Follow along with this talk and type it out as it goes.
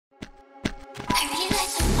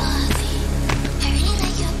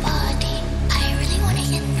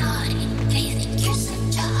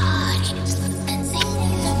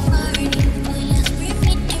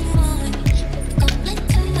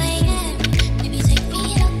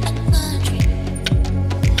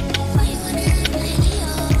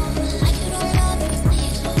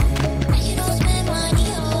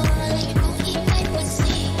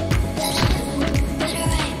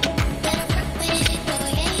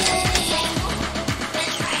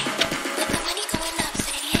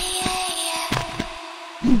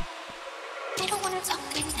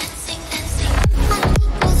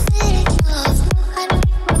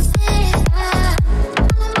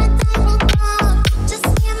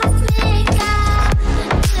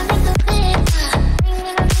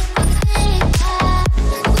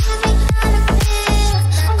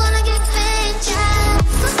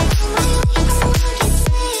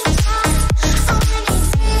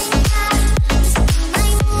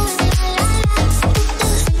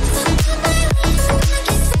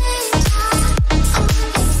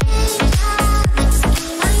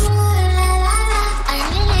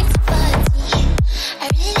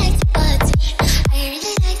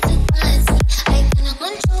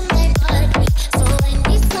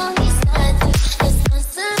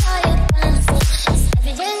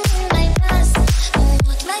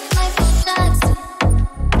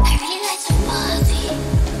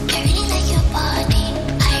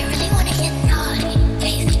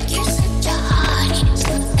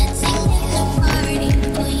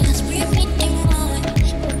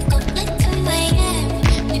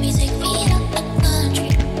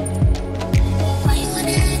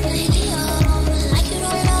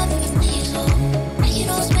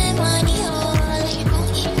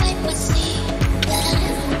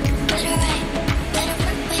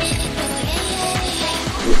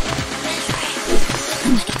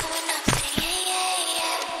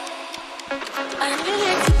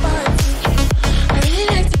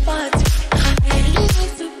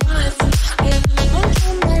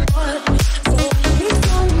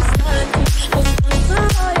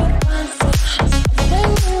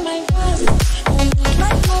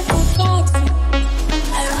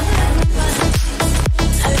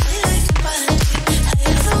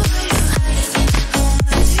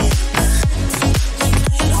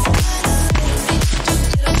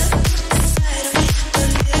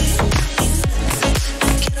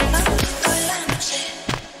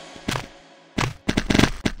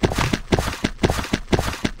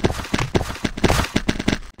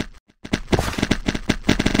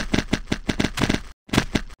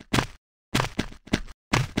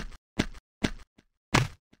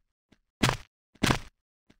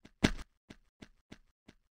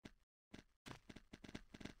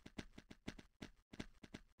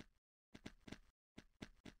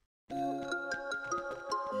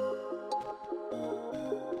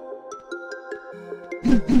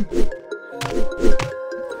Whenever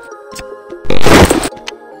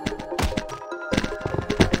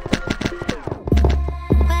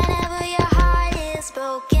your heart is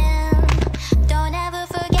broken, don't ever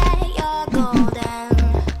forget you're golden.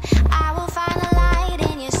 I will find the light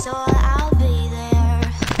in your soul, I'll be there.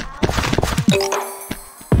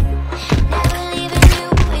 Never leaving you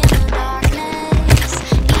in the darkness,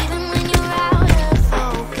 even when you're out of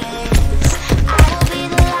focus. I will be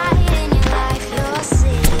the light in your life, you'll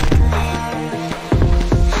see clear.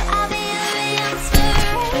 I'll be your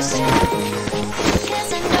inspiration,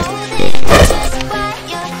 'cause I know that you're just what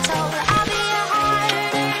you're told. I'll be your heart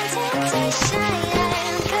and temptation,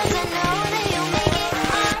 'cause I know that you'll make it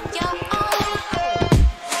on your own.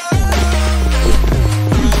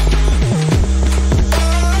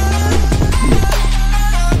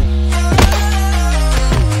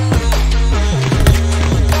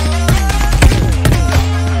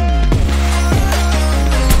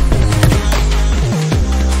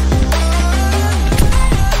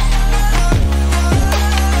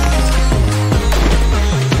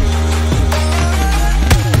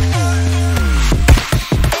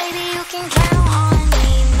 Baby, you can count on me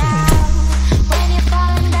now. When you're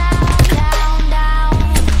falling down, down, down,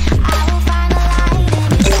 I will find the light in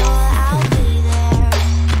your soul, I'll be there.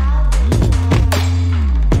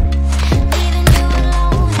 Leaving you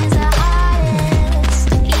alone is the hardest,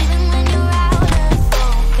 even when you're out of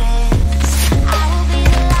focus. I will be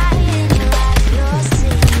the light in your life, you'll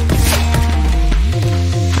see clear.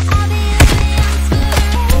 I'll be your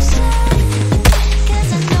inspiration, 'cause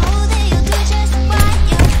I know that you'll do just what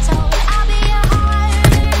you're told. I'll be your heart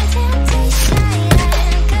and temptation,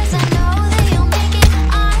 'cause I know that you'll make it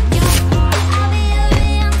on your own. I'll be your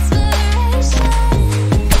inspiration,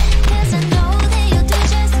 'cause I know that you'll do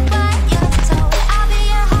just what you're told. I'll be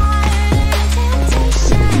your heart and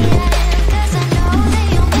temptation, 'cause I know that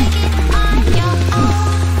you'll make it on your own.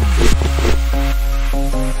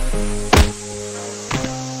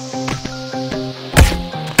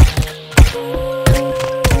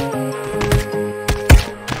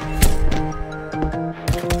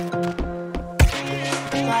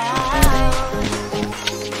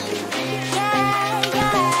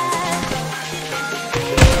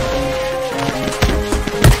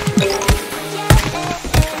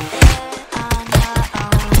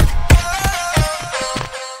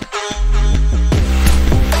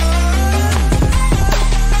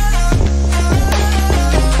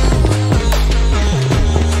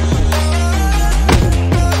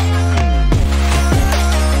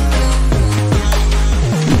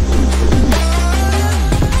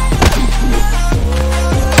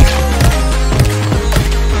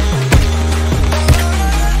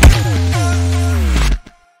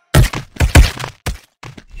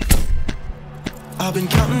 I've been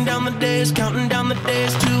counting down the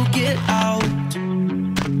days to get out.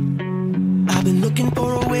 I've been looking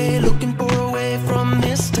for a way from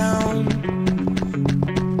this town.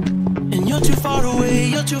 And you're too far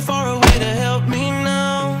away to help me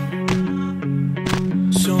now.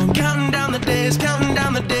 So I'm counting down the days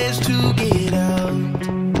to get out.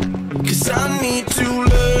 'Cause I need to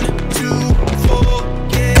learn to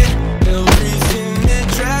forget everything that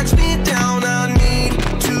drags me down. I need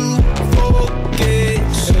to forget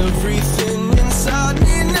everything inside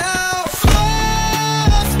me now.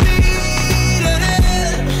 Full speed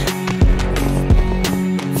ahead,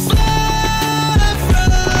 fly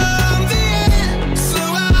from the end. So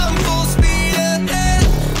I'm full speed ahead.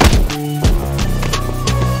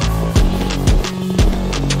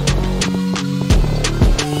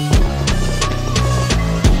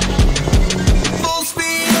 Full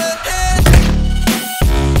speed ahead.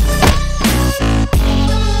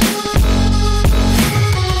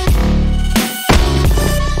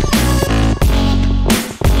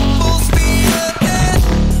 Full speed ahead.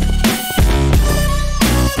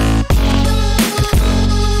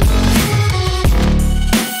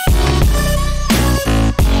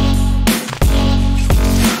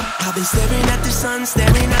 I've been staring at the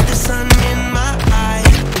sun in my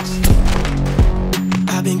eyes.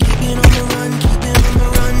 I've been keeping on the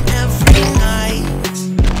run every night.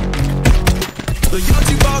 But you're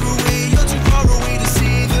too far away to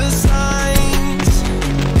see the signs.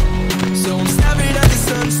 So I'm staring at the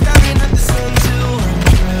sun till I'm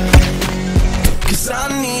dry. 'Cause I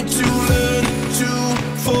need to learn to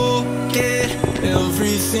forget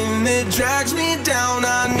everything that drags me down.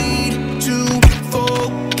 I need to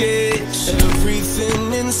forget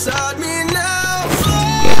everything inside